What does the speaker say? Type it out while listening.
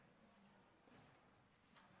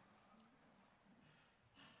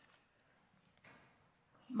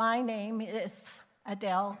My name is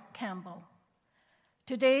Adele Campbell.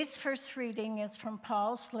 Today's first reading is from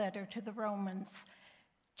Paul's letter to the Romans,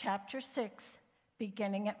 chapter 6,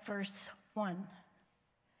 beginning at verse 1.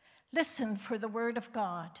 Listen for the word of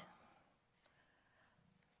God.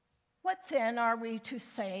 What then are we to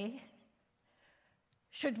say?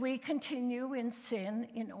 Should we continue in sin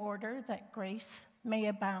in order that grace may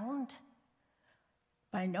abound?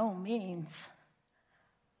 By no means.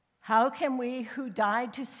 How can we who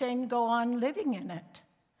died to sin go on living in it?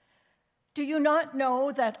 Do you not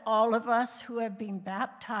know that all of us who have been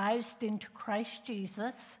baptized into Christ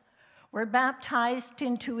Jesus were baptized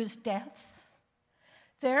into his death?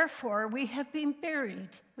 Therefore, we have been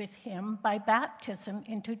buried with him by baptism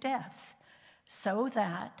into death, so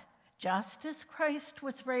that, just as Christ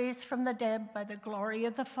was raised from the dead by the glory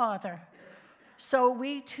of the Father, so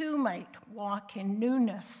we too might walk in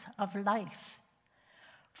newness of life.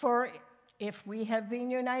 For if we have been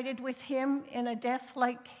united with him in a death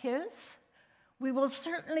like his, we will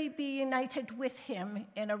certainly be united with him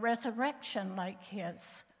in a resurrection like his.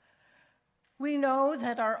 We know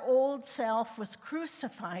that our old self was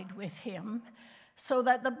crucified with him so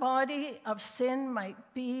that the body of sin might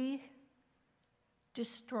be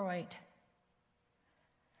destroyed,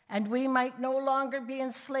 and we might no longer be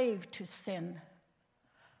enslaved to sin.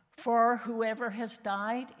 For whoever has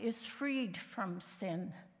died is freed from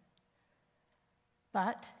sin.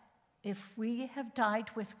 But if we have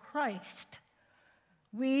died with Christ,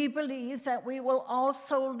 we believe that we will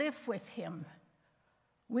also live with him.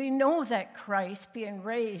 We know that Christ, being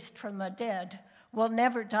raised from the dead, will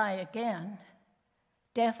never die again.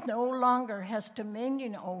 Death no longer has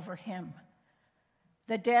dominion over him.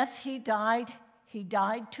 The death he died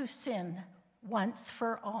to sin once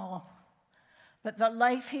for all. But the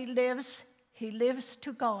life he lives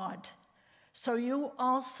to God. So you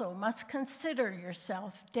also must consider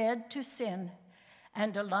yourself dead to sin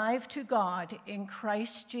and alive to God in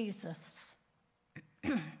Christ Jesus.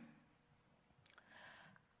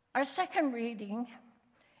 Our second reading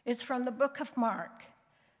is from the book of Mark,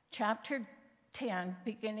 chapter 10,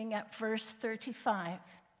 beginning at verse 35.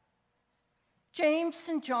 James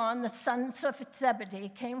and John, the sons of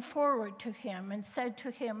Zebedee, came forward to him and said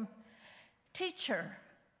to him, "Teacher,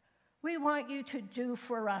 we want you to do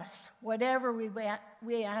for us whatever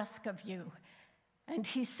we ask of you." And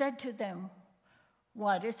he said to them,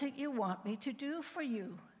 "What is it you want me to do for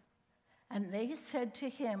you?" And they said to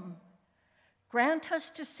him, "Grant us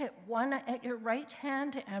to sit one at your right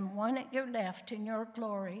hand and one at your left in your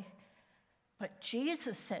glory." But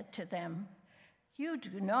Jesus said to them, "You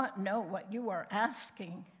do not know what you are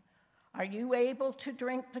asking. Are you able to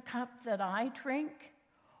drink the cup that I drink,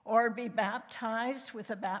 or be baptized with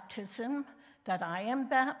the baptism that I am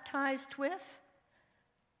baptized with?"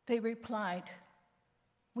 They replied,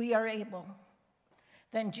 "We are able."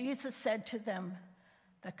 Then Jesus said to them,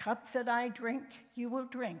 "The cup that I drink, you will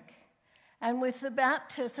drink, and with the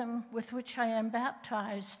baptism with which I am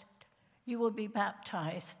baptized, you will be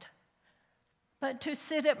baptized. But to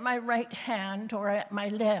sit at my right hand or at my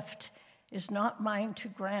left is not mine to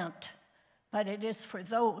grant, but it is for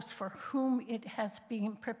those for whom it has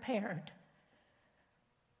been prepared."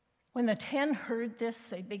 When the 10 heard this,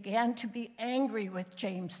 they began to be angry with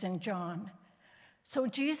James and John. So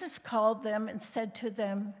Jesus called them and said to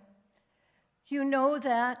them, "You know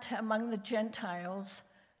that among the Gentiles,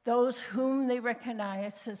 those whom they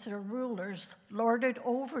recognize as their rulers lord it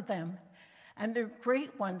over them, and their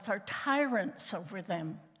great ones are tyrants over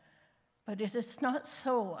them. But it is not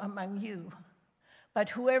so among you. But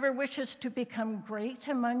whoever wishes to become great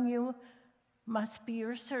among you must be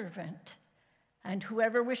your servant, and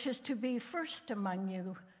whoever wishes to be first among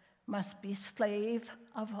you must be slave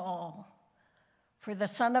of all. For the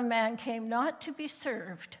Son of Man came not to be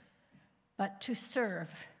served, but to serve,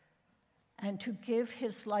 and to give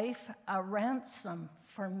his life a ransom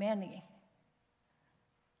for many."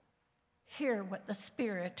 Hear what the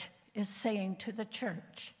Spirit is saying to the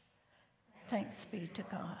church. Thanks be to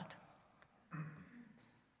God.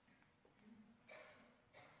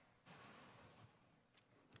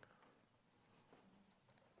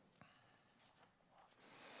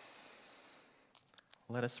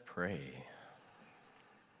 Let us pray.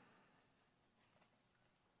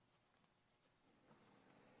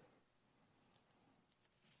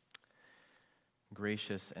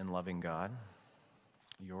 Gracious and loving God,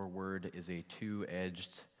 your word is a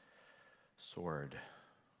two-edged sword.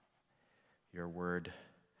 Your word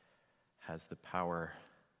has the power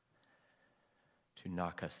to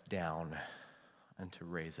knock us down and to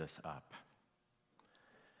raise us up.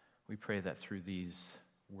 We pray that through these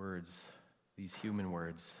words, these human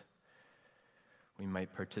words, we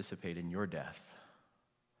might participate in your death,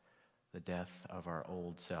 the death of our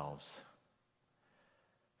old selves,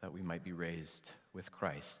 that we might be raised with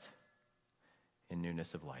Christ in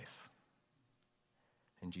newness of life.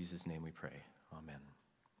 In Jesus' name we pray. Amen.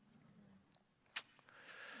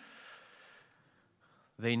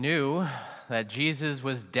 They knew that Jesus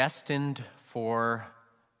was destined for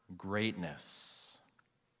greatness.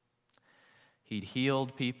 He'd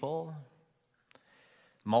healed people,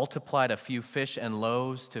 multiplied a few fish and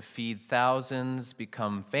loaves to feed thousands,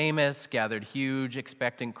 become famous, gathered huge,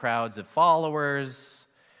 expectant crowds of followers.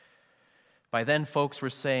 By then, folks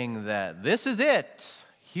were saying that this is it.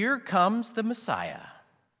 Here comes the Messiah.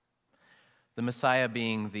 The Messiah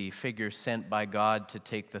being the figure sent by God to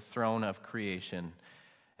take the throne of creation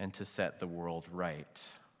and to set the world right.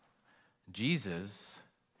 Jesus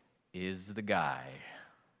is the guy.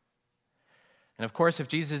 And of course, if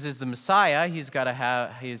Jesus is the Messiah, he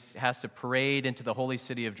has to parade into the holy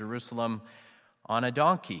city of Jerusalem on a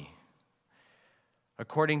donkey.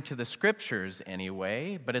 According to the scriptures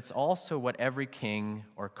anyway, but it's also what every king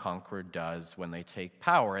or conqueror does when they take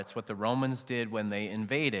power. It's what the Romans did when they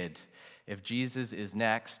invaded. If Jesus is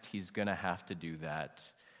next, he's going to have to do that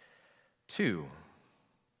too.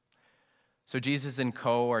 So Jesus and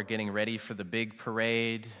co are getting ready for the big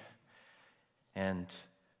parade, and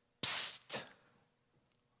psst,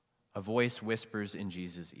 a voice whispers in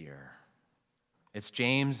Jesus' ear. It's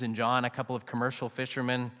James and John, a couple of commercial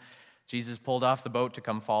fishermen. Jesus pulled off the boat to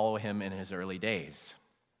come follow him in his early days.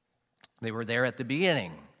 They were there at the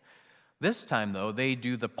beginning. This time, though, they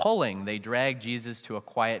do the pulling. They drag Jesus to a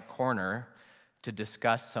quiet corner to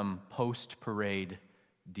discuss some post-parade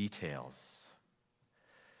details.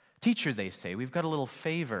 Teacher, they say, we've got a little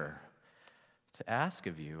favor to ask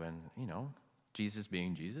of you. And, Jesus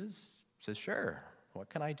being Jesus says, sure, what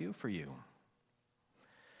can I do for you?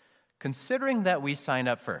 Considering that we signed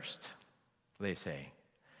up first, they say,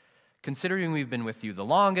 considering we've been with you the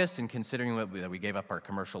longest and considering that we gave up our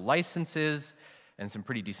commercial licenses and some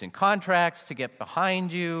pretty decent contracts to get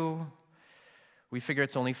behind you, we figure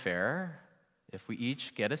it's only fair if we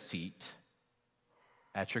each get a seat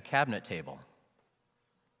at your cabinet table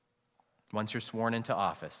once you're sworn into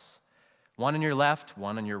office. One on your left,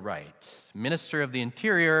 one on your right. Minister of the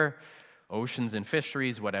Interior, Oceans and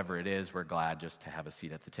Fisheries, whatever it is, we're glad just to have a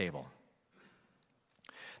seat at the table.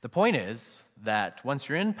 The point is that once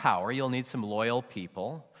you're in power, you'll need some loyal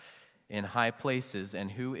people in high places, and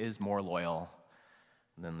who is more loyal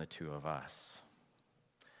than the two of us?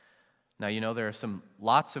 Now, there are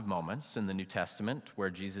lots of moments in the New Testament where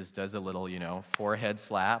Jesus does a little, forehead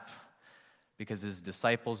slap, because his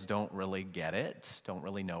disciples don't really get it, don't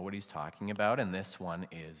really know what he's talking about, and this one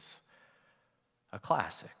is a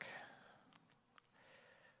classic.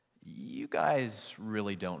 You guys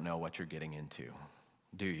really don't know what you're getting into,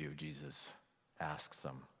 do you? Jesus asks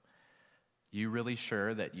them. You really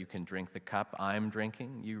sure that you can drink the cup I'm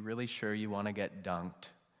drinking? You really sure you want to get dunked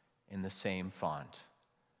in the same font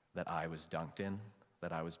that I was dunked in,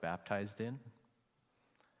 that I was baptized in?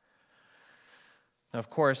 Now, of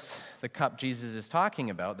course, the cup Jesus is talking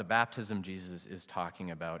about, the baptism Jesus is talking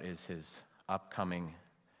about, is his upcoming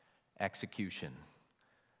execution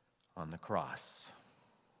on the cross.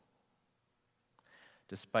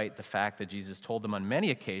 Despite the fact that Jesus told them on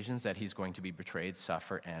many occasions that he's going to be betrayed,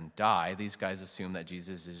 suffer, and die, these guys assume that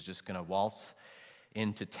Jesus is just going to waltz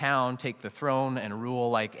into town, take the throne, and rule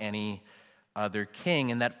like any other king,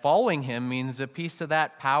 and that following him means a piece of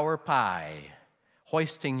that power pie,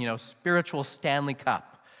 hoisting, spiritual Stanley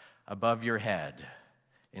Cup above your head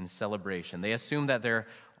in celebration. They assume that they're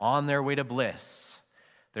on their way to bliss,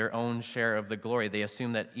 their own share of the glory. They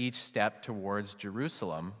assume that each step towards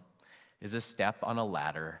Jerusalem is a step on a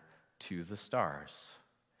ladder to the stars.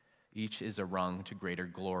 Each is a rung to greater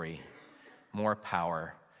glory, more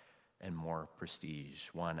power, and more prestige,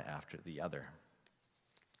 one after the other.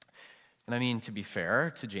 And to be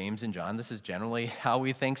fair to James and John, this is generally how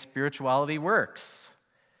we think spirituality works.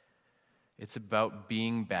 It's about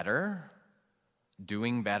being better,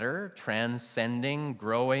 doing better, transcending,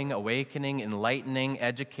 growing, awakening, enlightening,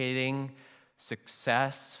 educating,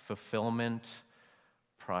 success, fulfillment,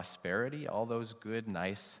 prosperity, all those good,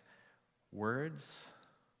 nice words.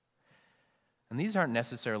 And these aren't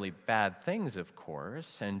necessarily bad things, of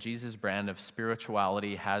course, and Jesus' brand of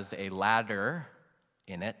spirituality has a ladder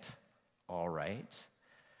in it, all right.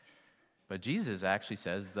 But Jesus actually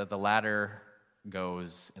says that the ladder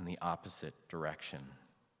goes in the opposite direction.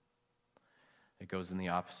 It goes in the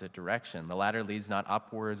opposite direction. The ladder leads not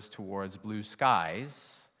upwards towards blue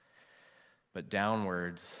skies, but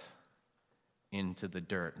downwards into the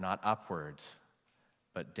dirt, not upwards,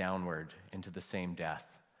 but downward into the same death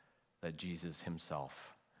that Jesus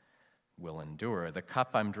himself will endure. The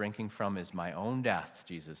cup I'm drinking from is my own death,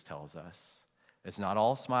 Jesus tells us. It's not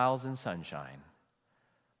all smiles and sunshine.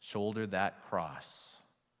 Shoulder that cross.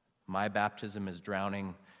 My baptism is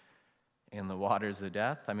drowning in the waters of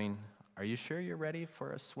death. I mean, are you sure you're ready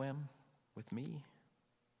for a swim with me?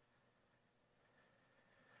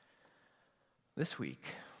 This week,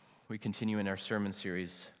 we continue in our sermon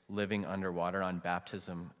series, Living Underwater, on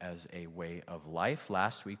baptism as a way of life.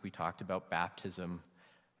 Last week, we talked about baptism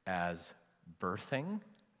as birthing,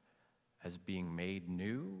 as being made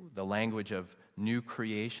new, the language of new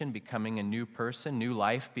creation, becoming a new person, new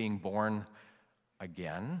life being born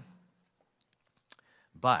again.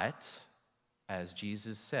 But, as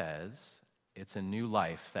Jesus says, it's a new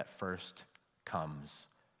life that first comes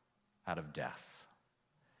out of death.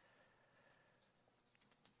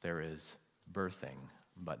 There is birthing,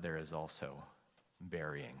 but there is also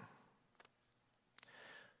burying.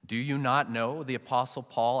 Do you not know, the Apostle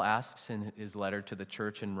Paul asks in his letter to the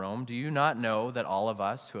church in Rome, do you not know that all of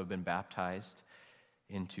us who have been baptized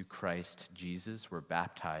into Christ Jesus were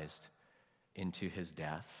baptized into his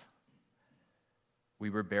death? We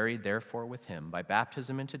were buried, therefore, with him by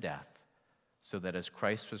baptism into death, so that as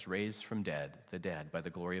Christ was raised from the dead by the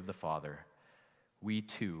glory of the Father, we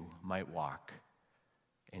too might walk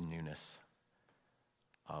in newness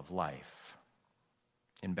of life.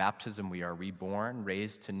 In baptism, we are reborn,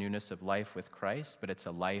 raised to newness of life with Christ, but it's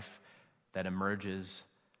a life that emerges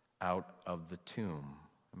out of the tomb.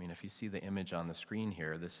 I mean, if you see the image on the screen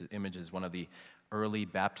here, this image is one of the early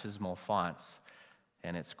baptismal fonts,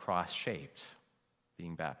 and it's cross-shaped,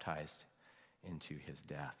 being baptized into his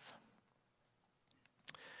death.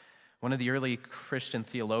 One of the early Christian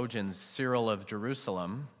theologians, Cyril of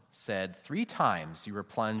Jerusalem, said, 3 times you were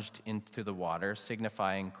plunged into the water,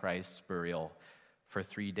 signifying Christ's burial for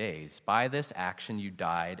 3 days. By this action you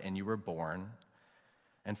died and you were born,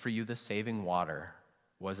 and for you the saving water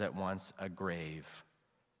was at once a grave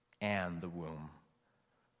and the womb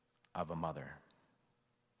of a mother.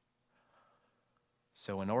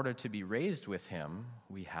 So in order to be raised with him,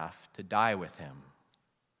 we have to die with him.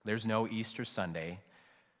 There's no Easter Sunday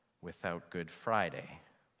without Good Friday.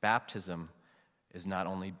 Baptism is not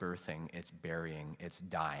only birthing, it's burying, it's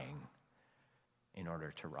dying in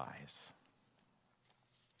order to rise.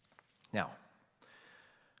 Now,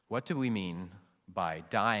 what do we mean by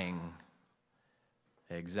dying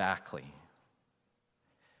exactly?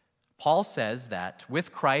 Paul says that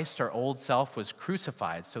with Christ, our old self was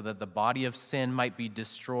crucified so that the body of sin might be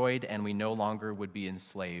destroyed and we no longer would be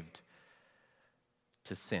enslaved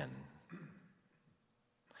to sin.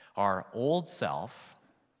 Our old self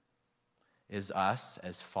is us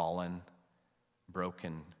as fallen,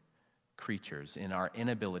 broken creatures in our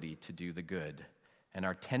inability to do the good and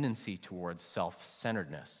our tendency towards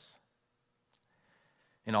self-centeredness.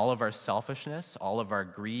 In all of our selfishness, all of our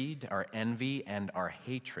greed, our envy, and our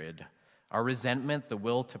hatred, our resentment, the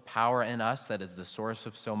will to power in us that is the source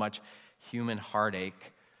of so much human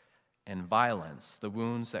heartache and violence, the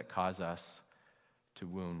wounds that cause us to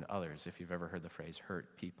wound others. If you've ever heard the phrase,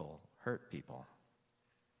 hurt people, hurt people.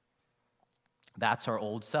 That's our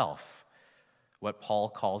old self, what Paul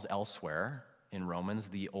calls elsewhere in Romans,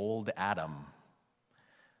 the old Adam.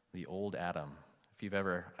 The old Adam. If you've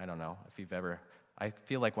ever, I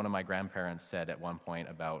feel like one of my grandparents said at one point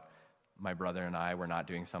about my brother and I were not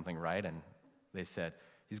doing something right, and they said,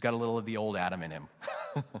 he's got a little of the old Adam in him.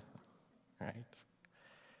 Right?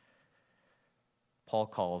 Paul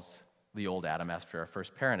calls the old Adam after our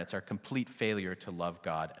first parent. It's our complete failure to love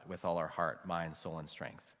God with all our heart, mind, soul, and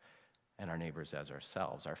strength, and our neighbors as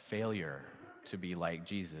ourselves. Our failure to be like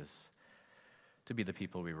Jesus, to be the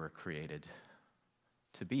people we were created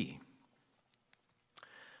to be.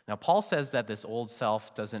 Now, Paul says that this old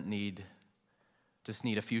self doesn't just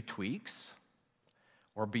need a few tweaks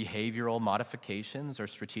or behavioral modifications or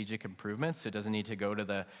strategic improvements. It doesn't need to go to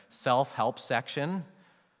the self-help section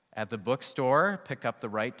at the bookstore, pick up the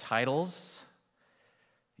right titles.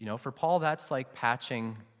 You know, for Paul, that's like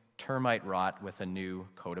patching termite rot with a new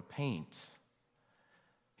coat of paint.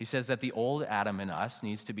 He says that the old Adam in us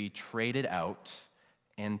needs to be traded out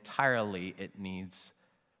entirely. It needs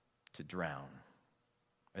to drown.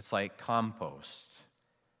 It's like compost.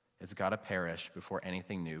 It's got to perish before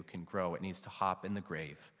anything new can grow. It needs to hop in the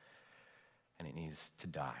grave, and it needs to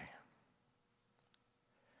die.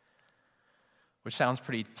 Which sounds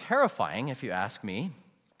pretty terrifying if you ask me.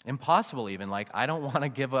 Impossible even. Like, I don't want to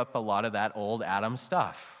give up a lot of that old Adam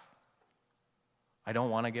stuff. I don't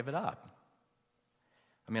want to give it up.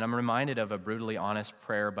 I mean, I'm reminded of a brutally honest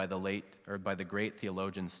prayer by the great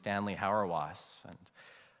theologian Stanley Hauerwas. And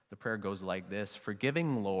The prayer goes like this: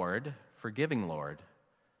 forgiving Lord,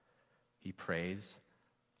 he prays,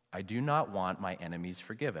 I do not want my enemies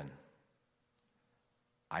forgiven.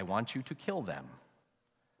 I want you to kill them,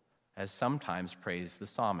 as sometimes prays the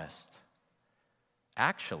psalmist.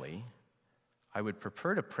 Actually, I would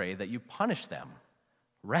prefer to pray that you punish them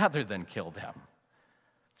rather than kill them,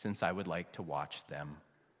 since I would like to watch them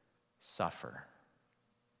suffer.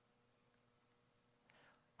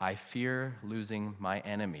 I fear losing my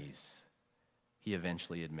enemies, he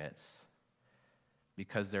eventually admits,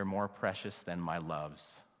 because they're more precious than my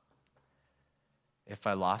loves. If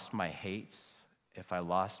I lost my hates, if I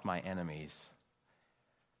lost my enemies,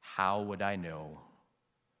 how would I know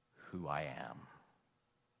who I am?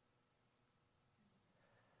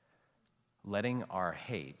 Letting our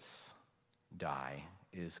hates die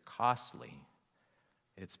is costly.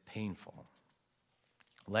 It's painful.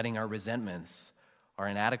 Letting our resentments, our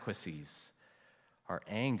inadequacies, our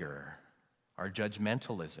anger, our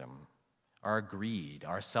judgmentalism, our greed,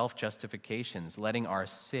 our self-justifications, letting our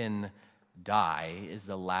sin die is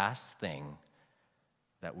the last thing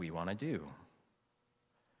that we want to do.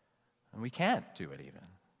 And we can't do it even,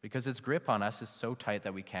 because its grip on us is so tight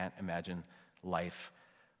that we can't imagine life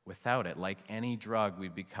without it. Like any drug, we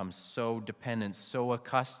become so dependent, so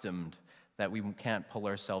accustomed that we can't pull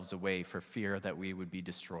ourselves away for fear that we would be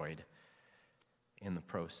destroyed in the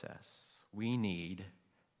process. We need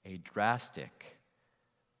a drastic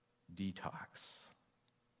detox.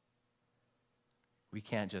 We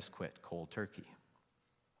can't just quit cold turkey.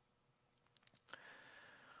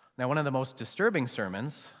 Now, one of the most disturbing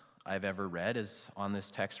sermons I've ever read is on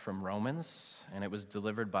this text from Romans, and it was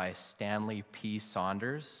delivered by Stanley P.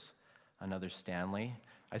 Saunders, another Stanley.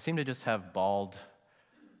 I seem to just have bald,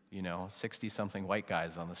 60-something white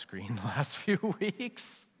guys on the screen the last few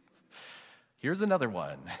weeks. Here's another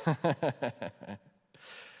one.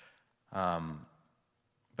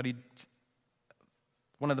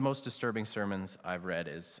 One of the most disturbing sermons I've read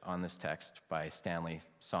is on this text by Stanley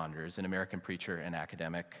Saunders, an American preacher and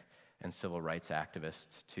academic and civil rights activist,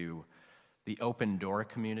 to the Open Door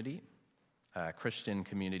community, a Christian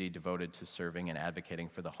community devoted to serving and advocating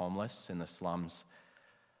for the homeless in the slums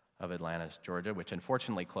of Atlanta, Georgia, which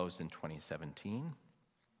unfortunately closed in 2017.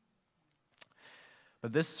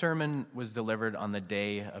 But this sermon was delivered on the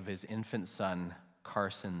day of his infant son,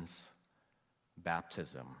 Carson's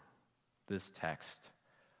baptism. This text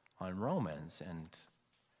on Romans, and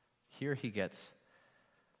here he gets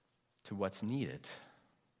to what's needed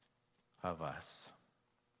of us.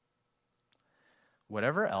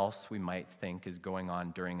 Whatever else we might think is going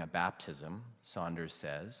on during a baptism, Saunders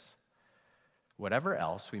says, whatever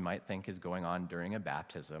else we might think is going on during a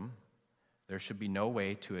baptism, there should be no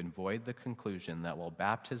way to avoid the conclusion that while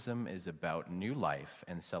baptism is about new life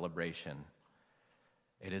and celebration,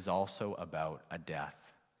 it is also about a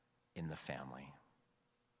death in the family.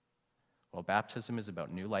 While baptism is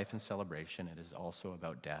about new life and celebration, it is also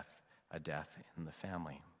about death, a death in the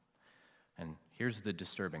family. And here's the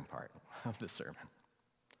disturbing part of the sermon.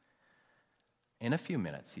 In a few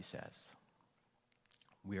minutes, he says,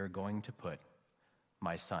 we are going to put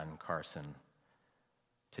my son Carson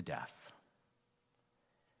to death.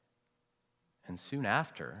 And soon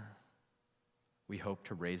after, we hope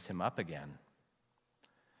to raise him up again.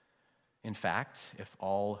 In fact, if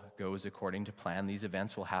all goes according to plan, these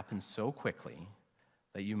events will happen so quickly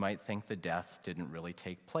that you might think the death didn't really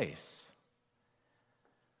take place.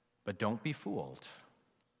 But don't be fooled.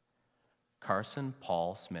 Carson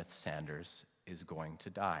Paul Smith Sanders is going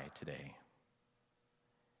to die today.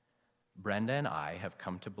 Brenda and I have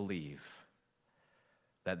come to believe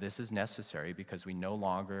that this is necessary because we no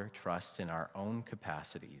longer trust in our own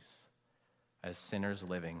capacities as sinners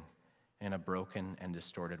living in a broken and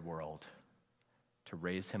distorted world to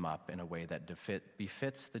raise him up in a way that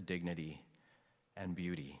befits the dignity and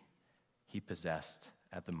beauty he possessed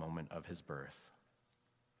at the moment of his birth,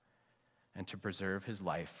 and to preserve his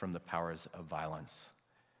life from the powers of violence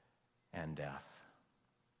and death.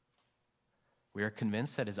 We are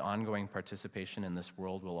convinced that his ongoing participation in this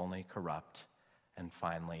world will only corrupt and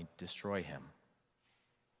finally destroy him.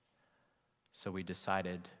 So we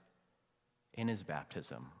decided in his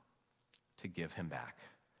baptism to give him back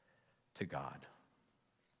to God.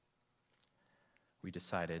 We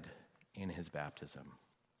decided in his baptism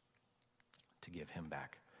to give him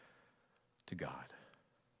back to God.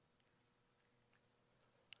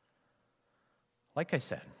 Like I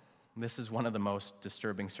said, this is one of the most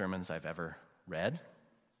disturbing sermons I've ever read.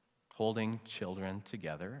 Holding children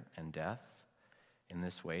together and death in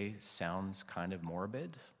this way sounds kind of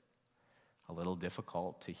morbid, a little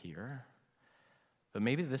difficult to hear. But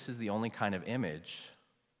maybe this is the only kind of image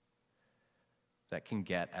that can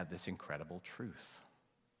get at this incredible truth.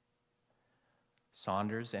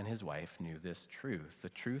 Saunders and his wife knew this truth, the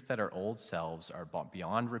truth that our old selves are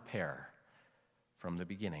beyond repair from the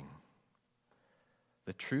beginning.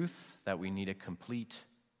 The truth that we need a complete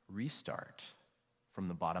restart from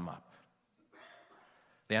the bottom up.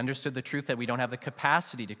 They understood the truth that we don't have the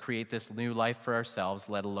capacity to create this new life for ourselves,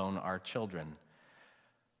 let alone our children,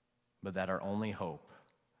 but that our only hope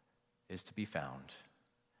is to be found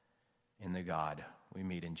in the God we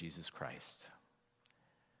meet in Jesus Christ,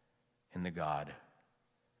 in the God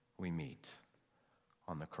we meet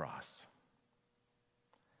on the cross.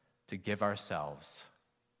 To give ourselves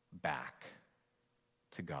back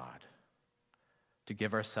to God, to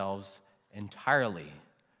give ourselves entirely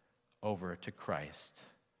over to Christ,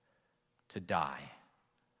 to die,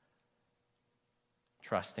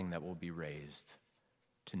 trusting that we'll be raised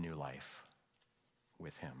to new life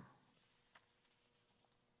with him.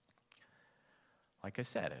 Like I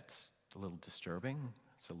said, it's a little disturbing,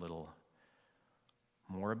 it's a little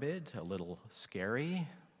morbid, a little scary.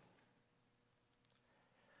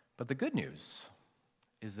 But the good news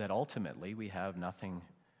is that ultimately we have nothing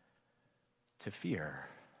to fear,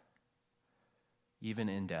 even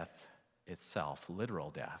in death itself,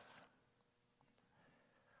 literal death.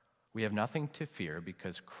 We have nothing to fear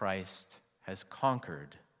because Christ has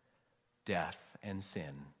conquered death and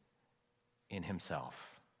sin in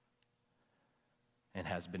himself and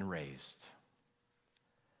has been raised.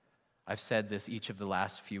 I've said this each of the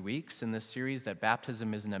last few weeks in this series, that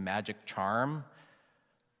baptism isn't a magic charm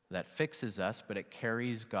that fixes us, but it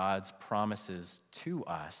carries God's promises to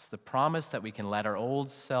us. The promise that we can let our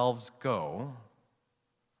old selves go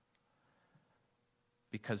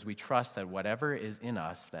because we trust that whatever is in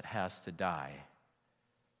us that has to die,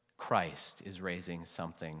 Christ is raising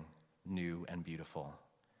something new and beautiful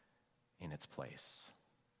in its place.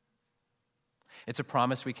 It's a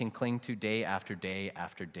promise we can cling to day after day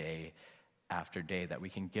after day after day, that we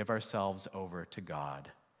can give ourselves over to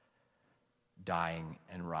God, dying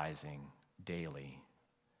and rising daily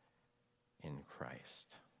in Christ.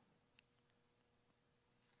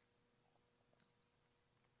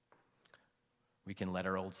 We can let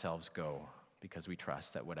our old selves go because we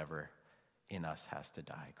trust that whatever in us has to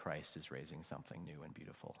die, Christ is raising something new and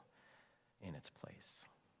beautiful in its place.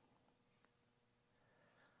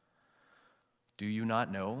 Do you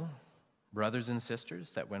not know, brothers and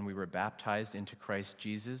sisters, that when we were baptized into Christ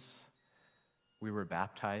Jesus, we were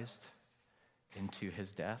baptized into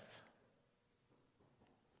his death?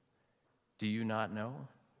 Do you not know?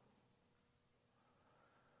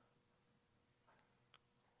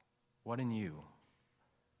 What in you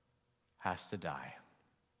has to die?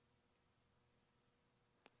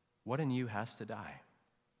 What in you has to die?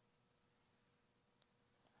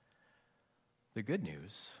 The good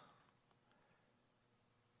news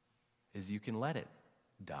is you can let it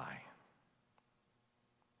die.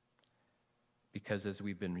 Because as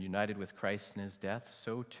we've been united with Christ in his death,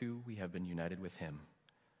 so too we have been united with him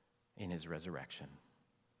in his resurrection.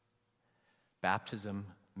 Baptism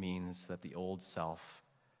means that the old self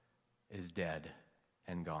is dead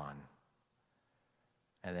and gone.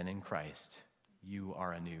 And then in Christ, you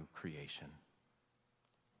are a new creation.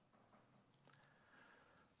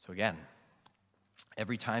 So again,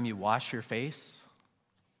 every time you wash your face,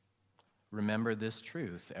 remember this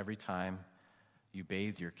truth. Every time you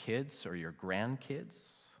bathe your kids or your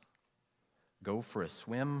grandkids, go for a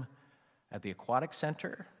swim at the aquatic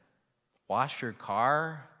center, wash your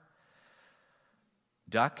car,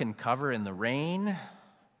 duck and cover in the rain,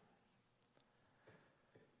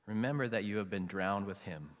 remember that you have been drowned with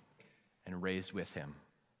him and raised with him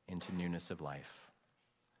into newness of life.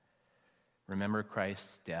 Remember,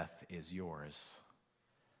 Christ's death is yours,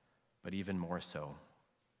 but even more so,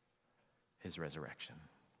 his resurrection.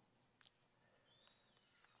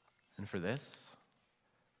 And for this,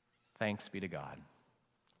 thanks be to God.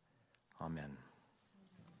 Amen.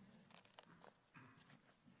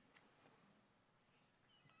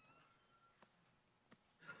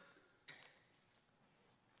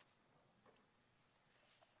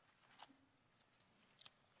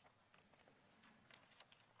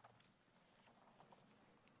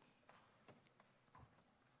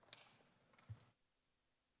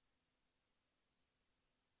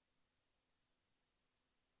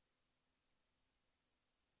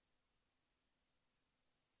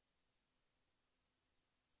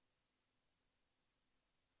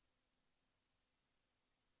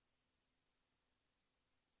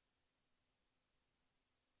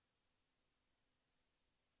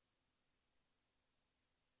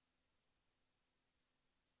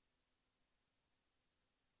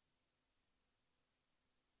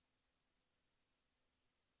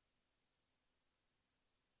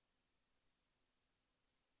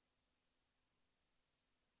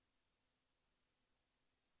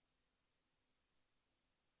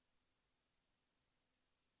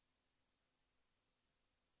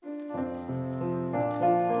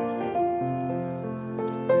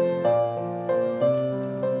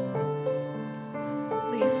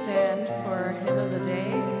 Please stand for Hymn of the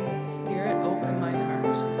Day, Spirit, Open My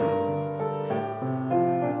Heart.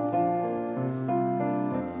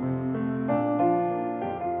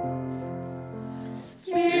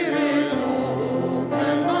 Spirit,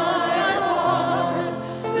 open my heart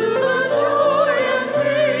to the joy and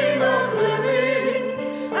pain of living.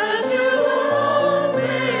 As you love,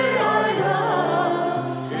 may I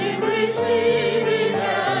love in receiving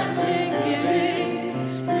and in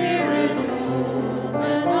giving. Spirit,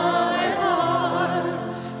 open my heart.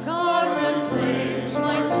 God, replace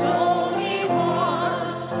my stony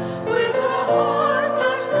heart with a heart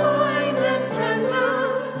that's kind and tender.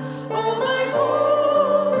 Oh, my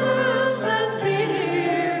coldness and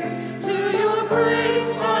fear, to your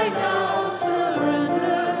grace I now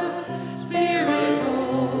surrender. Spirit,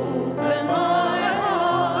 open my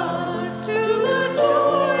heart to the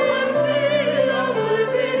joy and pain of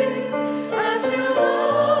living. As you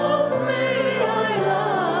love, may I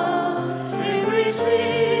love in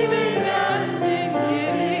receiving and in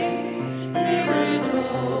giving. Spirit,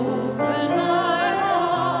 open my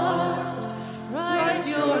heart. Write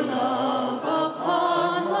your love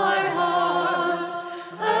upon my heart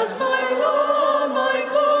as my law, my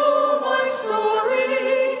goal, my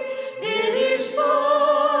story. In each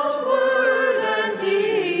thought, word, and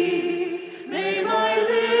deed, may my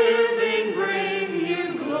living bring you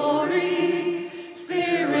glory.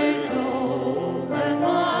 Spirit, open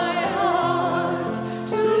my heart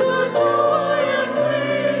to the joy and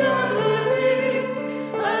pain of living.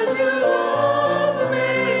 As you love,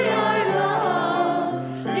 may I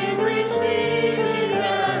love in receiving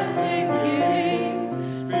and in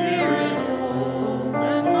giving. Spirit,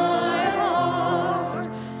 open my heart.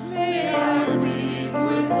 May I weep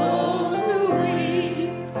with those who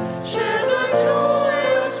weep. Share the joy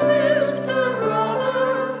of sister, brother,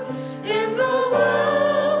 in the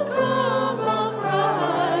welcome of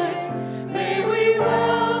Christ. May we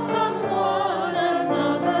welcome one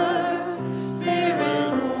another.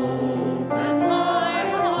 Spirit, open my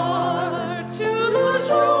heart to the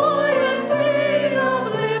joy and pain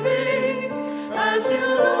of living. As you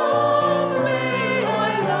love, may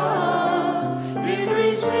I love in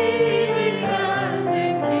receiving and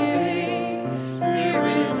in giving.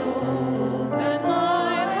 Spirit, open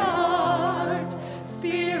my heart.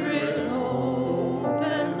 Spirit,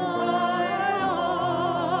 open my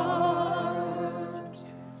heart.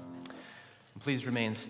 Please remain standing.